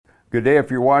Good day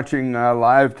if you're watching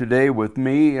live today with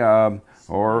me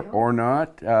or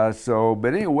not. But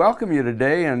anyway, welcome you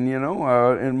today. And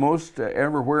in most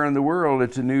everywhere in the world,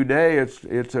 it's a new day.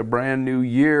 It's a brand new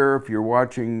year. If you're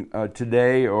watching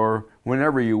today or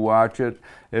whenever you watch it,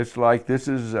 it's like this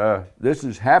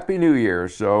is Happy New Year.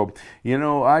 So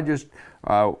I just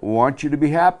want you to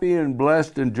be happy and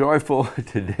blessed and joyful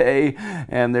today.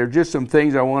 And there's just some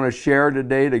things I want to share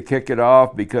today to kick it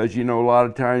off, because a lot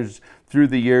of times through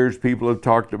the years, people have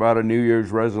talked about a New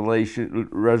Year's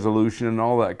resolution and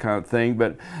all that kind of thing.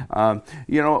 But,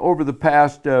 over the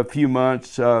past few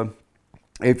months,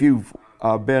 if you've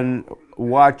been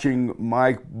watching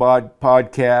my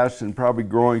podcasts and probably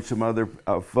growing some other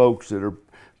folks that are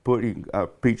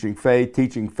preaching faith,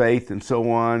 teaching faith, and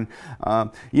so on, I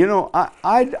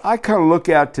kind of look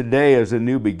at today as a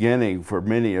new beginning for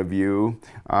many of you.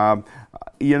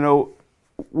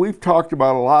 We've talked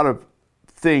about a lot of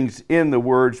things in the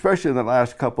Word, especially in the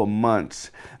last couple months,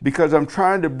 because I'm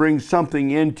trying to bring something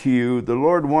into you. The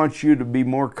Lord wants you to be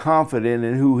more confident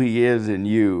in who He is in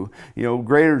you.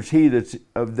 Greater is He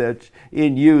that's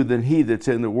in you than he that's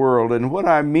in the world. And what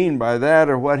I mean by that,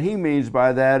 or what He means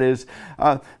by that, is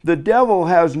the devil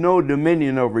has no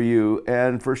dominion over you.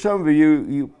 And for some of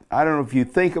you, I don't know if you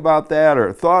think about that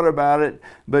or thought about it,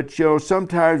 but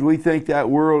sometimes we think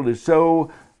that world is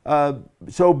so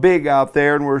big out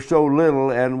there, and we're so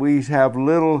little, and we have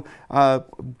little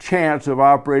chance of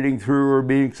operating through or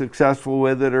being successful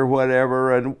with it or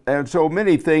whatever, and so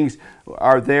many things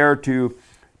are there to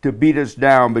beat us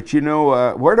down. But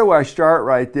where do I start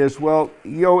right this? Well,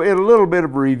 in a little bit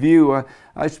of a review,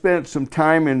 I spent some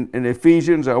time in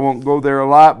Ephesians. I won't go there a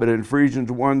lot, but in Ephesians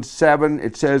 1:7,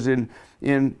 it says, in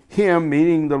Him,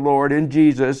 meaning the Lord, in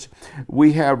Jesus,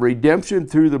 we have redemption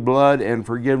through the blood and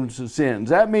forgiveness of sins.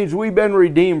 That means we've been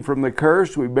redeemed from the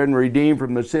curse. We've been redeemed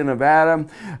from the sin of Adam.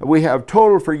 We have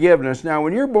total forgiveness. Now,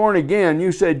 when you're born again,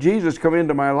 you said, Jesus, come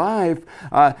into my life.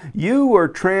 You were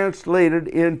translated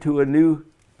into a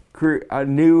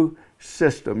new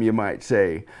system, you might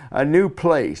say, a new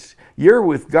place. You're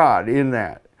with God in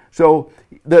that. So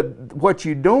what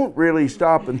you don't really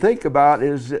stop and think about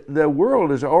is the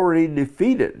world is already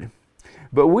defeated.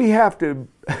 But we have to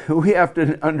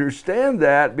understand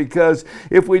that, because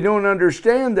if we don't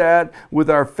understand that, with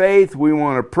our faith, we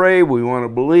want to pray, we want to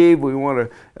believe, we want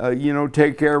to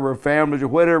take care of our families, or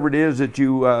whatever it is that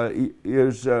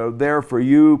is there for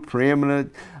you,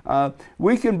 preeminent.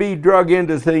 We can be drug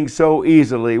into things so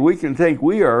easily. We can think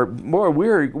we aren't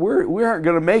going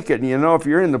to make it. If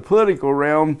you're in the political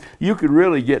realm, you could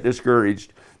really get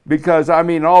discouraged, because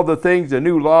all the things, the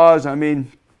new laws.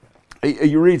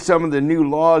 You read some of the new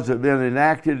laws that have been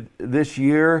enacted this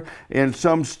year in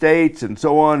some states and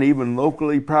so on, even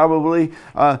locally probably.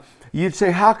 You'd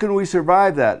say, how can we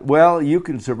survive that? Well, you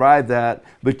can survive that,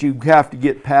 but you have to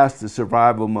get past the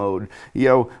survival mode.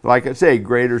 Like I say,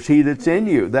 greater is He that's in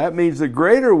you. That means the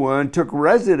greater one took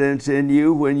residence in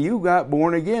you when you got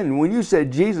born again. When you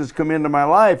said, Jesus, come into my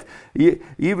life,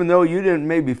 even though you didn't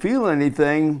maybe feel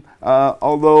anything,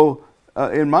 although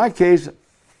in my case,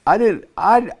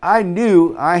 I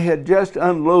knew I had just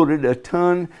unloaded a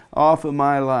ton off of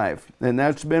my life. And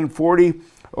that's been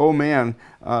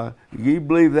you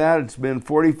believe that? It's been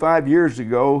 45 years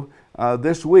ago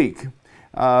this week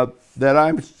that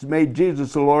I made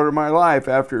Jesus the Lord of my life,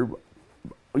 after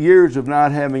years of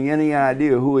not having any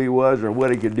idea who He was or what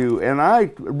He could do. And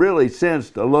I really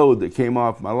sensed a load that came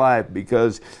off my life,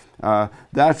 because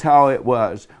that's how it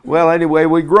was. Well, anyway,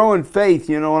 we grow in faith,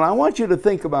 and I want you to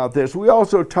think about this. We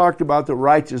also talked about the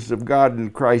righteousness of God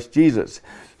in Christ Jesus.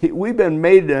 We've been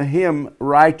made to Him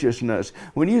righteousness.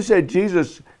 When you said,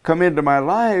 Jesus, come into my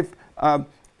life,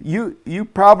 you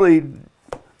probably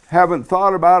haven't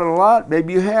thought about it a lot.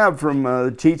 Maybe you have from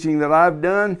the teaching that I've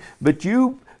done, but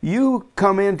you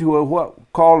come into what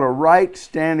called a right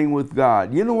standing with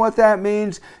God. You know what that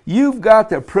means? You've got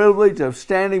the privilege of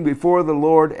standing before the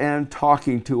Lord and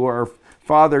talking to our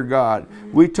Father God.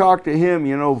 We talk to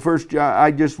Him, First John,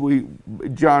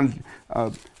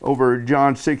 over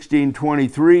John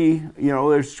 16:23,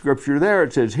 there's scripture there.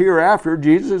 It says, hereafter,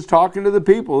 Jesus is talking to the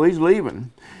people. He's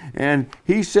leaving. And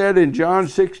He said in John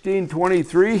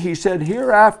 16:23, He said,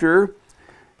 hereafter,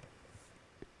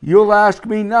 you'll ask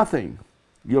me nothing.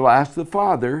 You'll ask the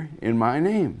Father in my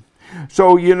name.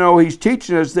 So, he's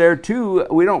teaching us there too.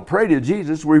 We don't pray to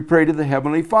Jesus, we pray to the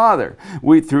Heavenly Father.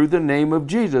 Through the name of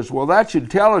Jesus. Well, that should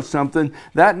tell us something.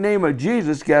 That name of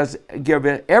Jesus gives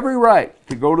it every right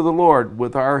to go to the Lord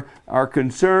with our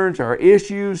concerns, our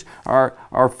issues,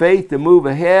 our faith to move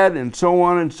ahead, and so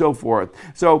on and so forth.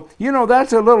 So,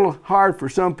 that's a little hard for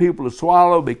some people to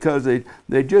swallow because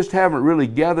they just haven't really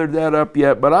gathered that up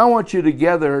yet. But I want you to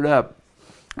gather it up.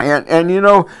 And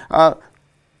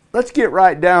let's get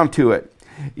right down to it.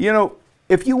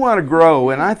 If you want to grow,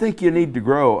 and I think you need to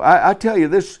grow, I tell you,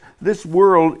 this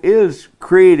world is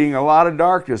creating a lot of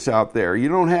darkness out there. You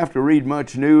don't have to read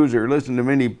much news or listen to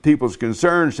many people's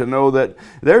concerns to know that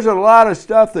there's a lot of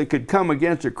stuff that could come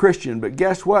against a Christian. But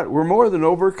guess what? We're more than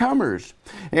overcomers.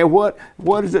 And what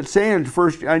is it saying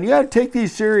first? And you have to take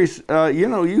these serious.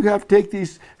 You have to take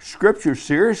these scriptures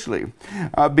seriously,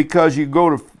 because you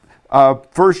go to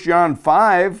 1 John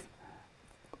 5,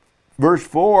 verse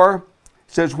 4.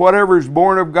 Says, whatever is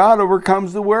born of God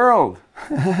overcomes the world.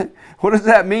 What does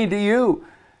that mean to you?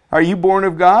 Are you born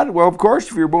of God? Well, of course,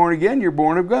 if you're born again, you're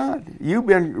born of God. You've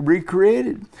been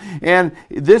recreated. And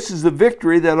this is the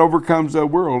victory that overcomes the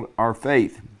world, our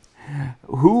faith.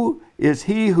 Who is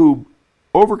he who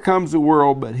overcomes the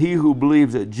world but he who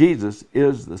believes that Jesus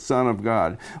is the Son of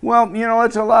God? Well,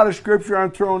 it's a lot of scripture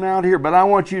I'm throwing out here, but I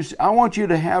want you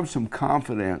to have some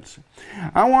confidence.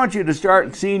 I want you to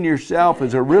start seeing yourself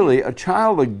as a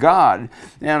child of God.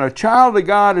 And a child of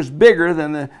God is bigger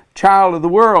than the child of the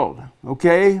world,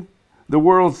 okay? The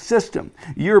world system.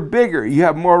 You're bigger. You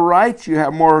have more rights. You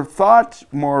have more thoughts,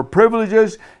 more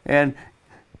privileges, and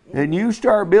you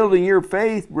start building your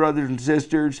faith, brothers and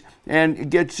sisters, and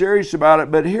get serious about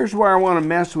it. But here's where I want to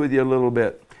mess with you a little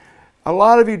bit. A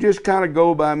lot of you just kind of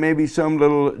go by maybe some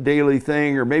little daily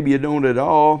thing, or maybe you don't at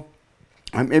all.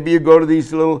 Maybe you go to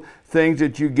these little things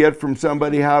that you get from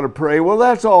somebody how to pray. Well,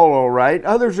 that's all right.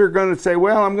 Others are going to say,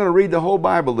 well, I'm going to read the whole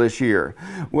Bible this year.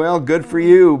 Well, good for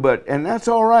you, and that's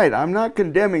all right. I'm not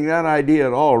condemning that idea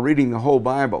at all, reading the whole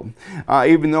Bible.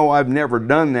 Even though I've never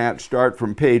done that, start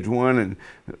from page 1 and,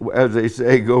 as they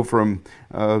say, go from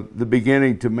the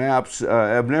beginning to maps.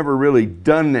 I've never really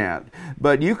done that.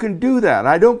 But you can do that.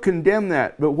 I don't condemn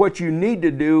that. But what you need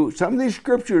to do, some of these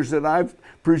scriptures that I've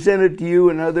presented to you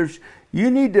and others,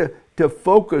 you need to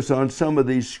focus on some of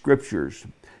these scriptures.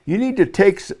 You need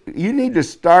to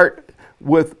start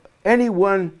with any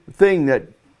one thing that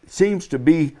seems to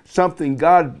be something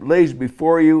God lays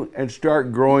before you and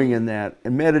start growing in that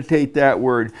and meditate that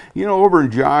word. Over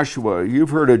in Joshua, you've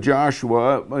heard of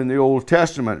Joshua in the Old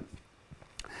Testament.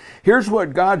 Here's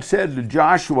what God said to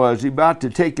Joshua as he about to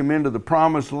take him into the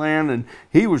promised land, and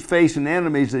he was facing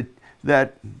enemies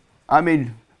that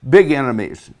big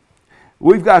enemies.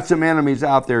 We've got some enemies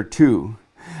out there too.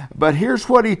 But here's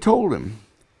what he told him.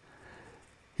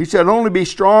 He said, only be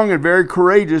strong and very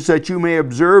courageous, that you may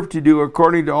observe to do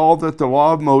according to all that the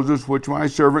law of Moses, which my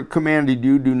servant commanded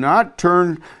you. Do not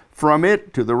turn from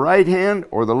it to the right hand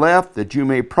or the left, that you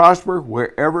may prosper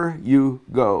wherever you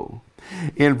go.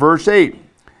 In verse 8,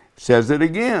 says it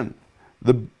again.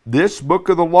 This book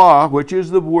of the law, which is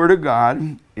the word of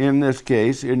God, in this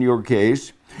case, in your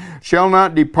case, shall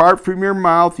not depart from your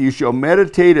mouth. You shall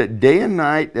meditate it day and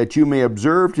night, that you may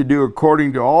observe to do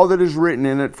according to all that is written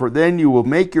in it, for then you will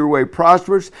make your way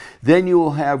prosperous, then you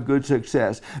will have good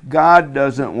success. God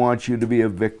doesn't want you to be a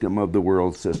victim of the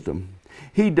world system.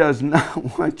 He does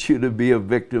not want you to be a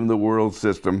victim of the world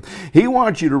system. He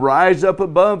wants you to rise up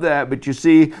above that, but you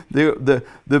see, the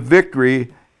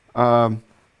victory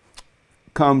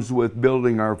comes with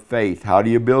building our faith. How do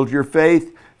you build your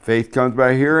faith? Faith comes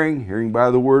by hearing, hearing by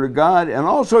the word of God. And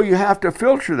also you have to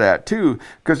filter that too,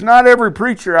 because not every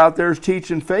preacher out there is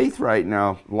teaching faith right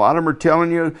now. A lot of them are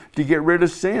telling you to get rid of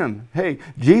sin. Hey,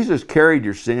 Jesus carried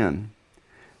your sin.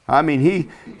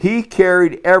 He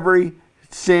carried every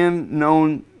sin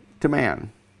known to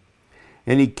man.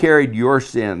 And he carried your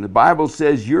sin. The Bible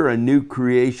says you're a new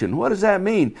creation. What does that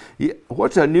mean?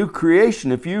 What's a new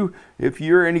creation? If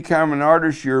you're any kind of an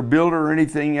artist, you're a builder or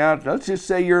anything out, let's just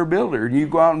say you're a builder and you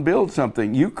go out and build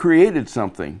something. You created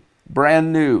something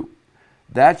brand new.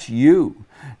 That's you.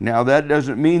 Now that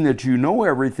doesn't mean that you know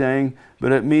everything,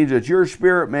 but it means that your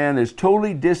spirit man is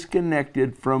totally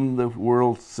disconnected from the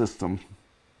world system.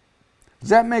 Does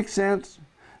that make sense?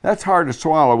 That's hard to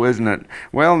swallow, isn't it?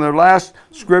 Well, the last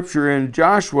scripture in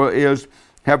Joshua is,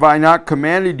 have I not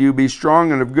commanded you, be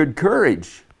strong and of good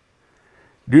courage?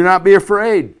 Do not be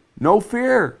afraid. No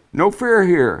fear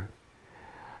here.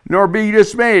 Nor be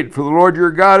dismayed, for the Lord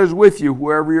your God is with you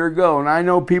wherever you go. And I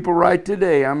know people right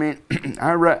today,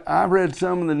 I read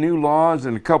some of the new laws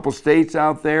in a couple states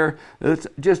out there. It's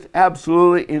just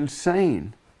absolutely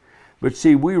insane. But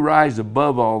see, we rise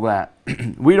above all that.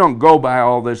 We don't go by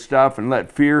all this stuff and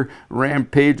let fear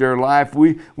rampage our life.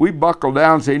 We buckle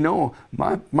down and say, no,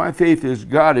 my faith is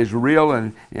God is real,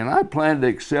 and I plan to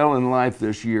excel in life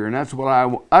this year. And that's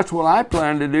what I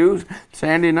plan to do.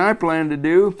 Sandy and I plan to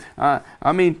do.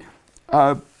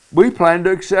 We plan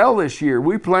to excel this year.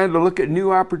 We plan to look at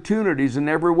new opportunities in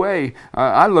every way.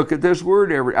 I look at this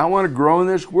word I want to grow in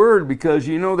this word, because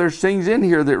there's things in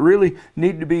here that really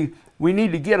we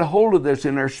need to get a hold of this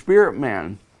in our spirit,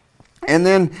 man. And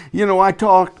then, I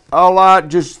talked a lot,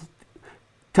 just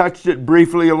touched it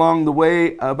briefly along the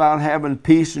way about having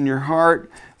peace in your heart.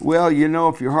 Well,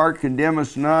 if your heart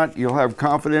condemneth not, you'll have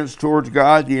confidence towards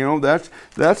God.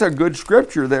 That's a good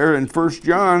scripture there in 1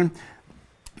 John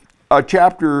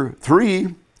chapter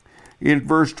 3 in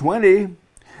verse 20.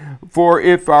 For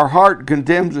if our heart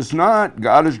condemns us not,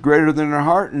 God is greater than our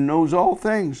heart and knows all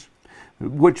things.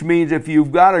 Which means if you're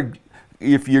going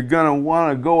to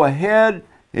want to go ahead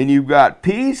and you've got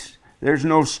peace, there's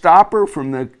no stopper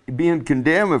from being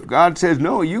condemned. If God says,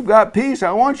 no, you've got peace,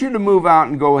 I want you to move out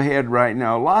and go ahead right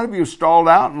now. A lot of you stalled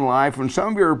out in life, and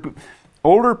some of your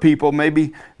older people,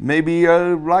 maybe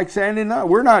like Sandy and I,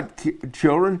 we're not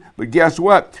children, but guess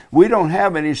what? We don't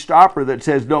have any stopper that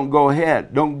says don't go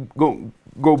ahead. Don't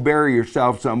go bury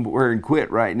yourself somewhere and quit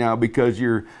right now because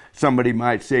somebody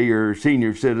might say you're a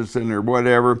senior citizen or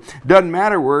whatever. Doesn't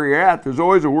matter where you're at. There's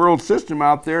always a world system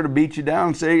out there to beat you down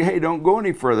and say, hey, don't go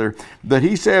any further. But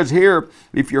he says here,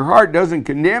 if your heart doesn't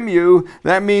condemn you,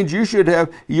 that means you should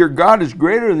have, your God is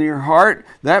greater than your heart.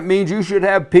 That means you should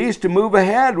have peace to move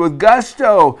ahead with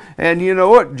gusto. And you know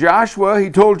what? He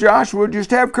told Joshua,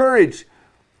 just have courage.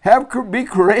 Be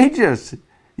courageous.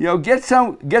 Get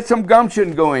some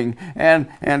gumption going, and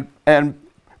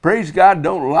praise God,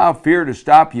 don't allow fear to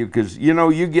stop you, because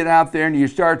you get out there and you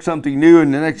start something new,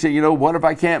 and the next thing what if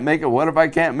I can't make it? What if I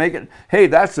can't make it? Hey,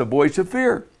 that's the voice of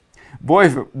fear.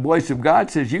 Voice of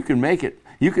God says you can make it.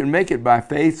 You can make it by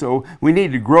faith. So we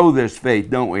need to grow this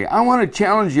faith, don't we? I want to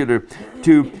challenge you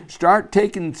to start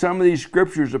taking some of these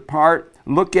scriptures apart.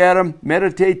 Look at them,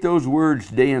 meditate those words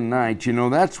day and night.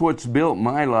 That's what's built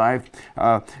my life.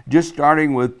 Just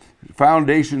starting with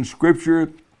foundation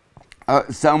scripture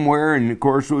somewhere, and of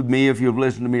course with me, if you've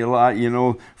listened to me a lot,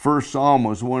 First Psalm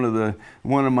was one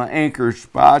of my anchor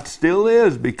spots. Still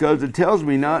is, because it tells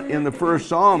me not in the First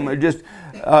Psalm. I just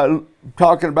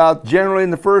talking about generally in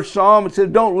the First Psalm, it says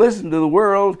don't listen to the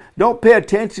world, don't pay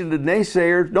attention to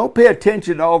naysayers, don't pay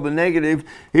attention to all the negative.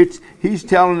 He's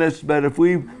telling us that if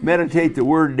we meditate the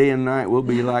word day and night, we'll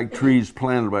be like trees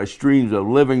planted by streams of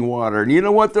living water. And you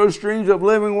know what those streams of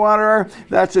living water are?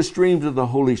 That's the streams of the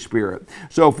Holy Spirit.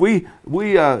 So if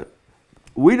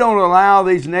we don't allow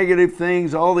these negative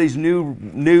things, all these new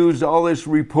news, all this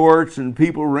reports, and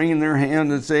people wringing their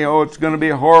hands and say, oh, it's going to be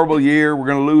a horrible year, we're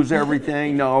going to lose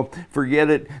everything. No, forget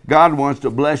it. God wants to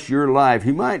bless your life.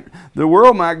 The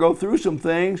world might go through some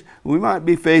things. We might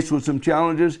be faced with some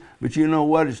challenges, but you know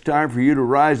what? It's time for you to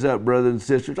rise up, brothers and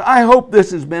sisters. I hope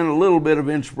this has been a little bit of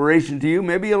inspiration to you,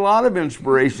 maybe a lot of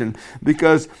inspiration,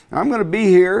 because I'm going to be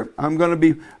here. I'm going to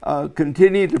be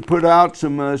continuing to put out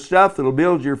some stuff that'll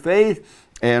build your faith.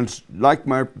 And like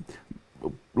my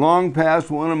long past,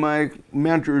 one of my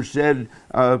mentors said,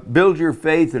 build your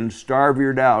faith and starve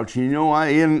your doubts.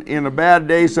 In a bad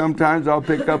day, sometimes I'll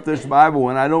pick up this Bible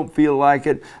when I don't feel like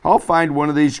it. I'll find one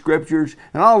of these scriptures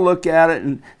and I'll look at it,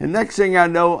 and next thing I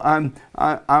know, I'm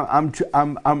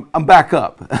back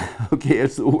up. Okay,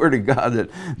 it's the Word of God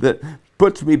that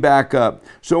puts me back up.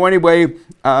 So anyway,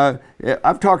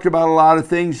 I've talked about a lot of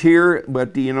things here,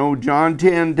 but John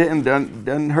 10:10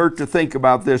 doesn't hurt to think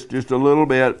about this just a little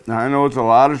bit. I know it's a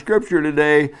lot of scripture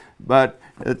today, but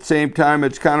at the same time,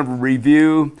 it's kind of a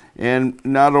review, and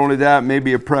not only that,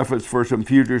 maybe a preface for some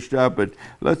future stuff. But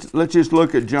let's just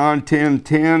look at John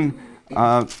 10:10.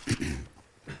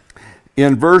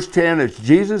 In verse 10, it's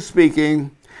Jesus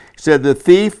speaking. He said, "The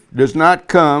thief does not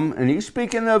come," and he's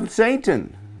speaking of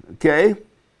Satan. Okay?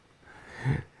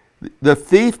 The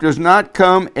thief does not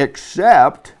come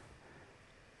except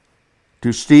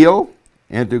to steal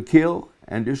and to kill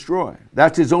and destroy.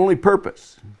 That's his only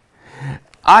purpose.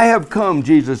 I have come,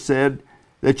 Jesus said,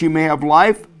 that you may have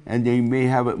life and you may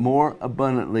have it more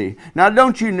abundantly. Now,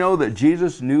 don't you know that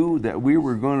Jesus knew that we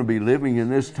were going to be living in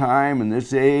this time and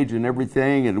this age and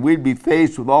everything, and we'd be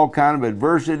faced with all kind of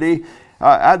adversity?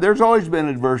 There's always been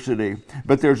adversity,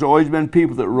 but there's always been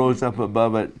people that rose up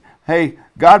above it. Hey,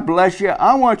 God bless you.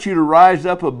 I want you to rise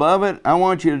up above it. I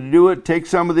want you to do it. Take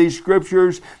some of these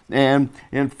scriptures and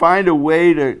find a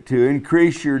way to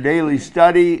increase your daily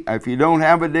study. If you don't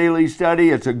have a daily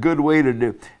study, it's a good way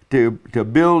to to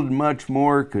build much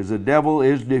more, because the devil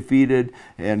is defeated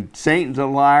and Satan's a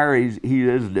liar. He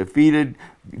is defeated.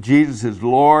 Jesus is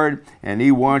Lord, and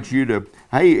he wants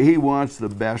he wants the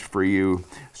best for you.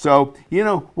 So,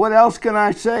 what else can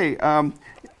I say?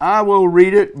 I will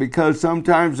read it because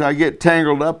sometimes I get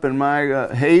tangled up in my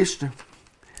haste.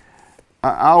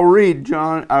 I'll read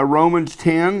Romans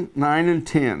 10, 9 and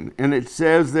 10. And it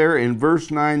says there in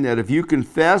verse 9 that if you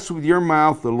confess with your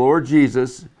mouth the Lord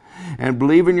Jesus and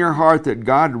believe in your heart that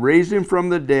God raised him from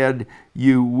the dead,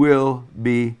 you will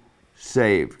be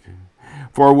saved.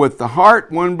 For with the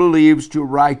heart one believes to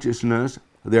righteousness.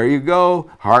 There you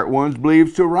go. Heart one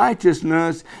believes to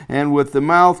righteousness, and with the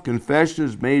mouth confession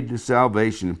is made to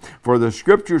salvation. For the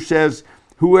scripture says,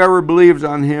 whoever believes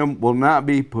on him will not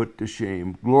be put to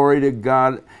shame. Glory to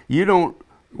God. You don't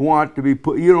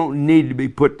need to be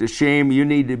put to shame. You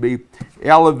need to be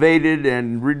elevated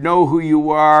and know who you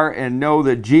are and know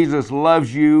that Jesus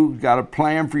loves you, got a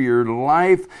plan for your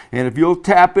life. And if you'll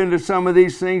tap into some of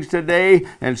these things today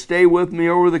and stay with me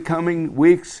over the coming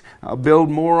weeks, I'll build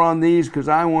more on these, because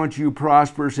I want you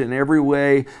prosperous in every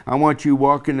way. I want you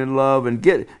walking in love and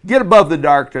get above the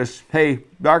darkness. Hey,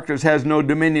 darkness has no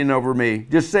dominion over me.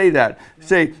 Just say that.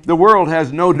 Say, the world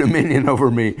has no dominion over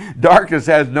me. Darkness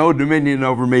has no dominion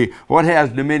over me. What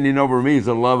has dominion over me is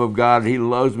the love of God. He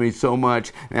loves me so much.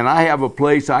 And I have a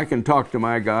place I can talk to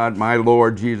my God, my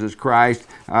Lord Jesus Christ,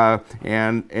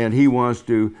 and he wants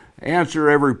to answer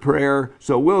every prayer.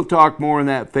 So we'll talk more in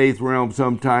that faith realm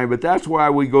sometime. But that's why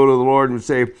we go to the Lord and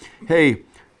say, hey,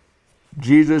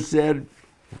 Jesus said,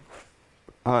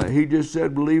 he just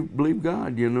said, believe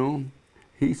God,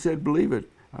 He said, believe it.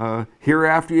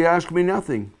 Hereafter you ask me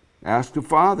nothing. Ask the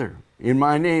Father in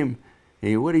my name.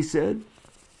 And what he said?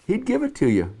 He'd give it to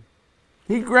you.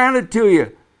 He'd grant it to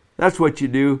you. That's what you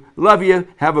do. Love you.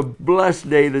 Have a blessed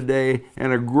day today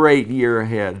and a great year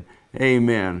ahead.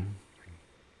 Amen.